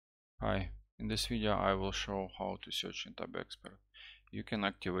Hi, in this video I will show how to search in tabXpert. You can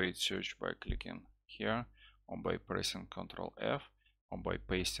activate search by clicking here, or by pressing Ctrl F, or by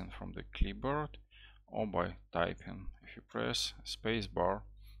pasting from the clipboard, or by typing. If you press spacebar,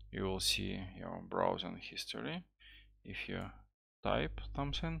 you will see your browsing history. If you type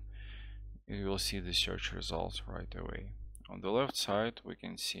something, you will see the search results right away. On the left side we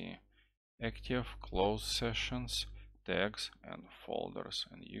can see active, closed sessions, tags and folders,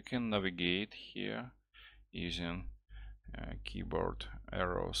 and you can navigate here using keyboard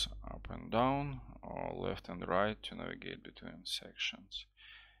arrows up and down or left and right to navigate between sections.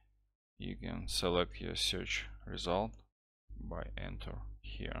 You can select your search result by enter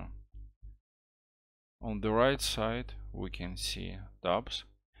here. On the right side we can see tabs,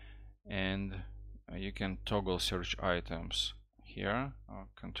 and you can toggle search items here,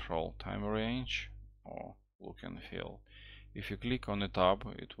 control time range or look and feel. If you click on a tab,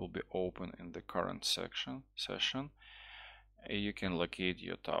 it will be open in the current session. You can locate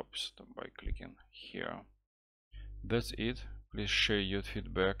your tabs by clicking here. That's it. Please share your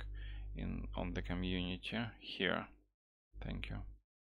feedback on the community here. Thank you.